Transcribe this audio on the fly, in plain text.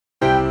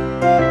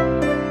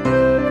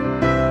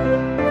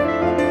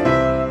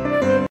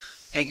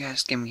Hey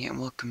guys, Gaming here, and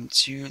welcome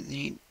to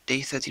the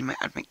day 13 of my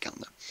advent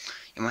calendar.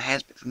 Yeah, my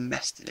hair's a bit of a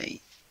mess today.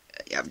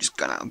 Yeah, I've just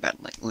got out of bed,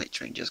 like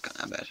literally just got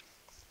out of bed.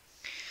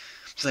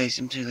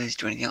 I'm too lazy to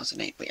do anything else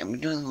today, but yeah, I'm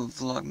doing a little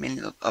vlog,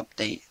 mainly a little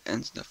update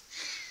and stuff.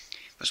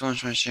 First one, I'm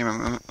trying to show you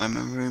my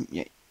room.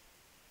 Yeah,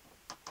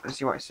 let's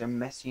see why it's so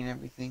messy and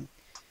everything.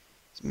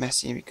 It's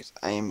messy because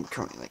I am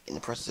currently like in the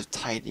process of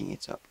tidying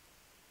it up.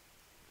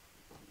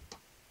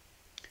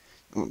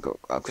 I'm gonna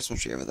go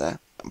Christmas tree over there.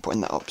 I'm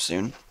putting that up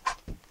soon.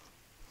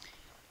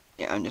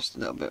 Yeah, I'm just a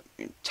little bit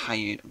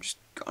tired. I'm just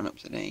gotten up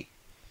today.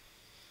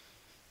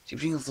 So I'm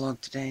doing a vlog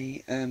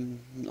today.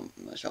 Not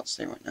much else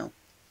to say right now.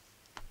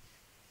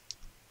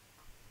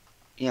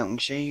 Yeah, I'm gonna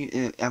show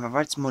you. I've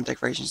added some more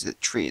decorations to the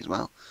tree as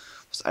well.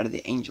 Just added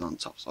the angel on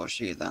top, so I'll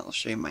show you that. I'll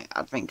show you my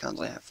advent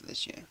calendar I have for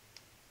this year.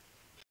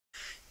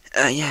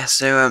 Yeah.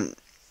 So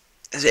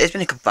it's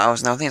been a couple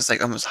hours now. I think it's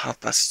like almost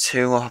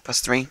 2:30 or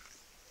 3:30.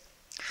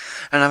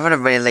 And I've had a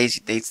really lazy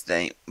day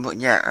today. But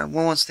yeah,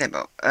 what I want to say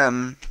about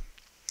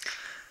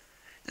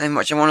nothing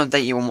much. I want to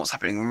update you on what's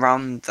happening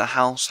around the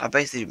house. I've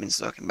basically been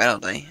stuck in bed all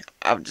day.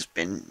 I've just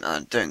been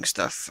doing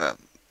stuff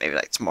maybe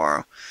like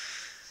tomorrow.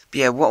 But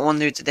yeah, what I want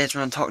to do today is I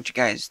want to talk to you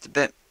guys a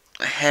bit.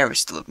 My hair is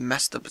still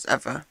messed up as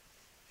ever.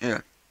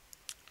 Yeah,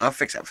 I'll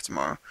fix that for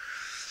tomorrow.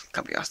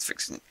 Can't be asked to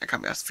fix it. I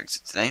can't be asked to fix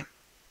it today.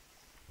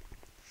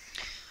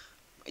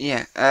 But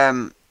yeah,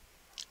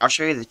 I'll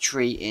show you the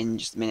tree in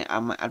just a minute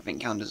and my advent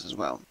calendars as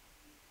well.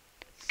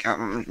 Okay,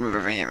 move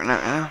over here right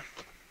now.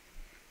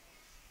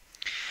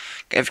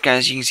 Okay,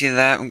 guys, you can see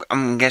that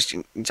I'm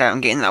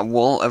getting that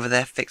wall over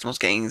there fixed. I'm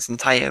getting this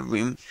entire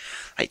room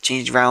like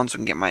changed around so I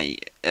can get my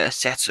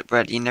setup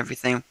ready and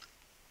everything.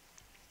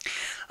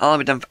 I'll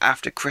be done for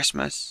after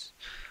Christmas.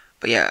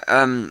 But yeah,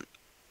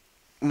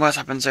 what's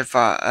happened so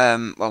far?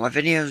 Well, my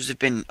videos have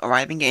been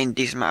alright. I've been getting a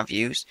decent amount of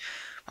views.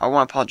 I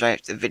want to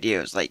apologize for the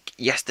videos like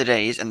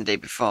yesterday's and the day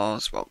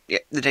before's. Well, yeah,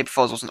 the day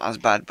before's wasn't as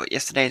bad, but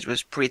yesterday's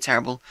was pretty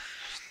terrible.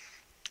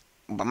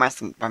 By my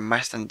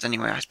standards,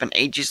 anyway. I spent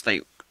ages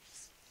like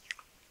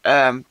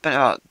spent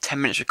about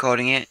 10 minutes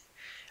recording it,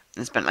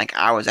 and spent like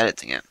hours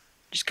editing it.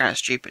 Just kind of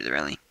stupid,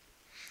 really.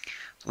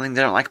 Something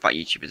they don't like about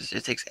YouTube is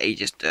it takes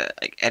ages to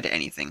like edit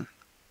anything.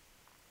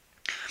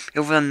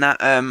 Other than that,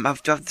 I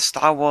have the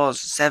Star Wars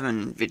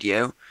 7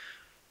 video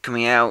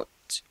coming out.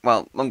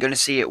 Well, I'm going to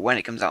see it when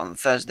it comes out on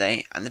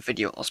Thursday, and the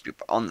video will also be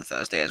put on the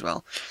Thursday as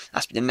well.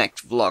 That's the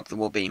next vlog there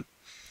will be.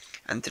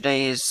 And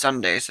today is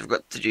Sunday, so I've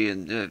got to do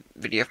the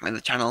video for my other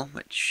channel,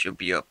 which should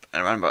be up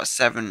at around about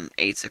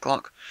 8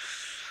 o'clock.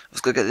 Let's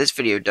go get this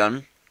video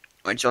done,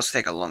 which also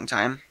take a long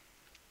time.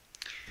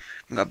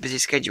 I've got a busy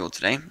schedule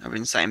today. I've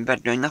been sat in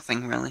bed doing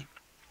nothing, really.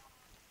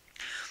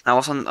 Now,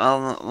 other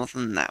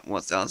than that,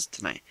 what else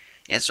tonight?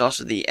 Yeah, it's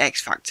also the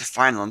X Factor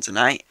final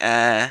tonight.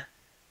 I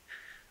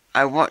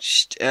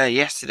watched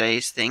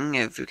yesterday's thing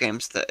of who came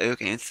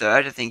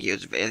third. I think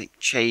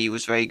Che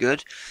was very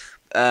good.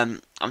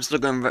 I'm still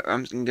going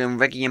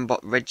Reggie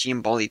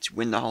and Bolly to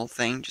win the whole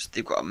thing. Just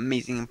they've got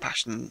amazing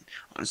passion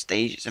on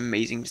stage. It's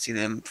amazing to see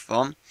them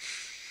perform.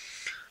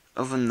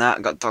 Other than that,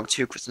 I got Dog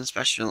 2 Christmas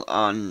special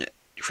on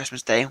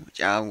Christmas Day,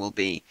 which I will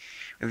be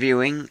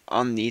reviewing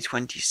on the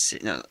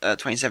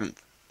 27th.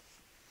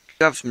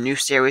 We have some new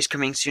series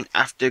coming soon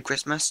after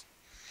Christmas.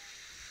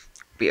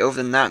 But other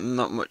than that,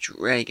 not much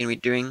really going to be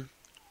doing.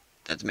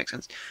 That doesn't make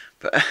sense.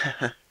 But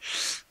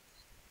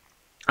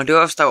I do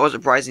have Star Wars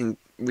Uprising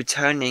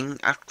returning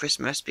after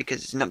Christmas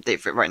because it's an update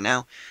for it right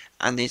now,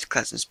 and they need to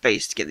collect some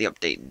space to get the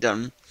update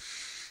done.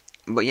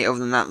 But yeah, other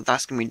than that,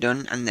 that's gonna be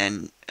done, and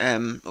then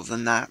other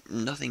than that,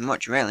 nothing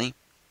much really.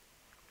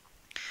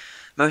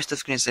 Most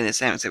stuff's gonna stay the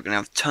same, so we're gonna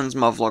have tons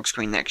more vlogs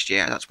coming next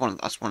year. That's one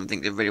of the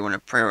things I really want to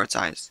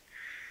prioritize,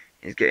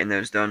 is getting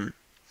those done.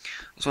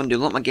 I also want to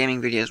do a lot more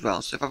gaming videos as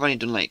well. So if I've only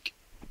done like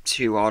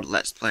 2 odd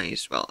Let's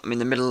Plays, well, I'm in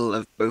the middle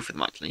of both of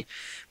them actually.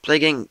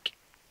 Plague,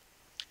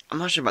 I'm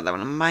not sure about that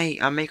one.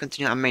 I may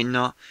continue, I may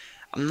not.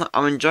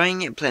 I'm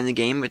enjoying it playing the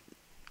game, but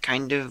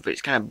but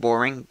it's kind of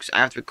boring because I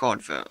have to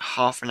record for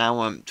half an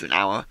hour to an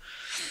hour.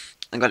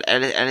 I got to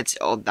edit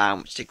it all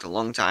down, which takes a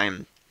long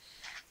time.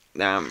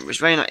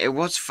 It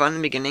was fun in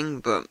the beginning,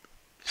 but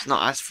it's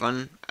not as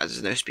fun as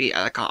there's no speed.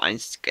 I need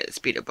to get the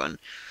speed up on.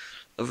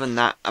 Other than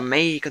that, I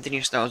may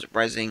continue Star Wars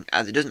Uprising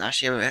as it doesn't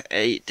actually have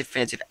a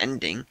definitive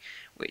ending,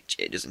 which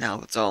it doesn't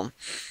help at all.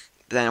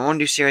 But then I want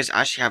to do series that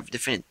actually have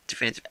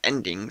definitive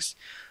endings,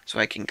 so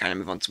I can kind of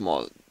move on to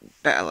more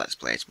better Let's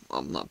Plays.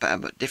 Well, not better,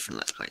 but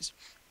different Let's Plays.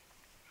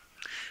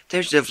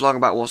 Today's just a vlog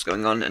about what's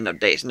going on and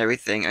updates and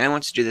everything. And I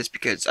want to do this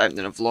because I haven't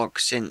done a vlog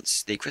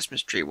since the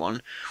Christmas tree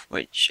one,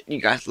 which you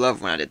guys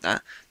loved when I did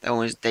that. That one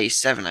was day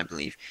 7, I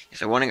believe.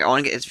 So I want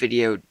to get this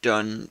video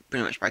done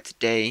pretty much by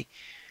today.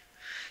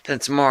 Then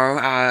tomorrow,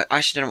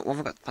 actually, what have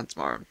I got planned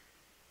tomorrow?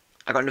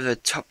 I got another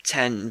top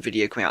 10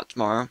 video coming out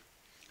tomorrow,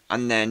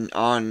 and then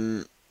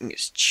on I think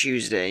it's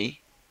Tuesday.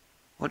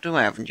 What do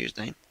I have on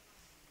Tuesday?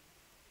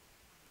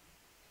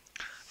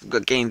 I've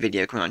got a game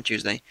video coming on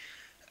Tuesday.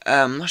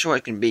 I'm not sure what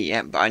it can be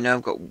yet, but I know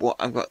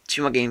I've got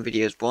two more game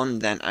videos. One,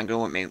 then I'm gonna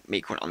want to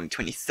make one on the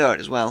 23rd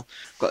as well.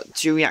 I've got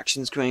two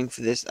reactions coming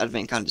for this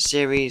Advent Calendar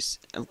series.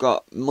 I've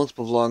got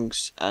multiple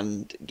vlogs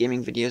and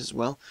gaming videos as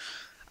well.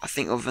 I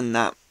think other than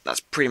that, that's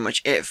pretty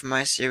much it for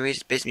my series.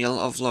 It's basically a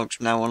lot of vlogs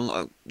from now on, a lot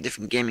of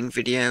different gaming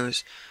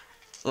videos,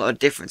 a lot of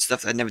different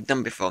stuff that I've never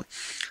done before.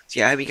 So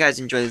yeah, I hope you guys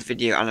enjoy this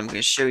video, and I'm going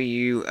to show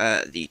you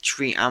the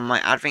tree and my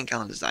Advent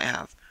calendars that I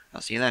have.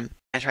 I'll see you then.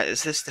 That's right,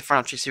 this is the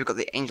final tree, so we've got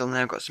the angel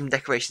now, we've got some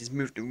decorations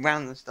moved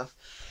around and stuff.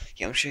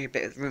 Yeah, I'll show you a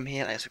bit of the room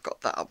here, like, so we've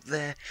got that up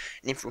there,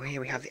 and in through here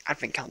we have the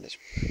Advent calendars.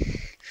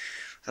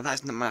 So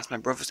that's my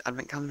brother's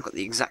Advent calendar, we've got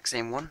the exact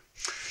same one.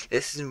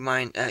 This is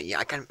mine, yeah,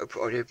 I kind of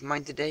already opened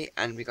mine today,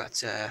 and we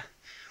got, what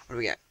do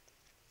we get?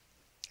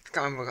 I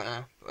can't remember what we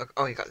got now.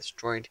 Oh, we got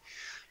destroyed.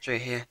 Show you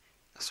here,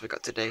 that's what we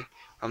got today.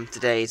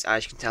 Today's,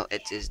 as you can tell,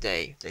 it is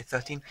day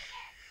 13.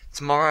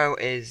 Tomorrow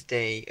is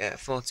day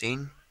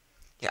 14.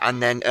 Yeah,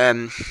 and then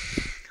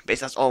basically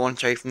that's all I want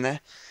to show you from there.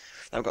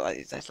 I've got like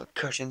these nice little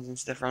cushions and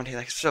stuff around here,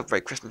 like still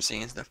very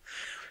Christmassy and stuff.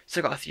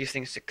 Still got a few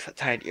things to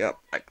tidy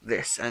up like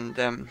this, and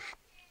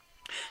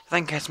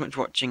thank you guys so much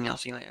for watching. I'll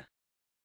see you later.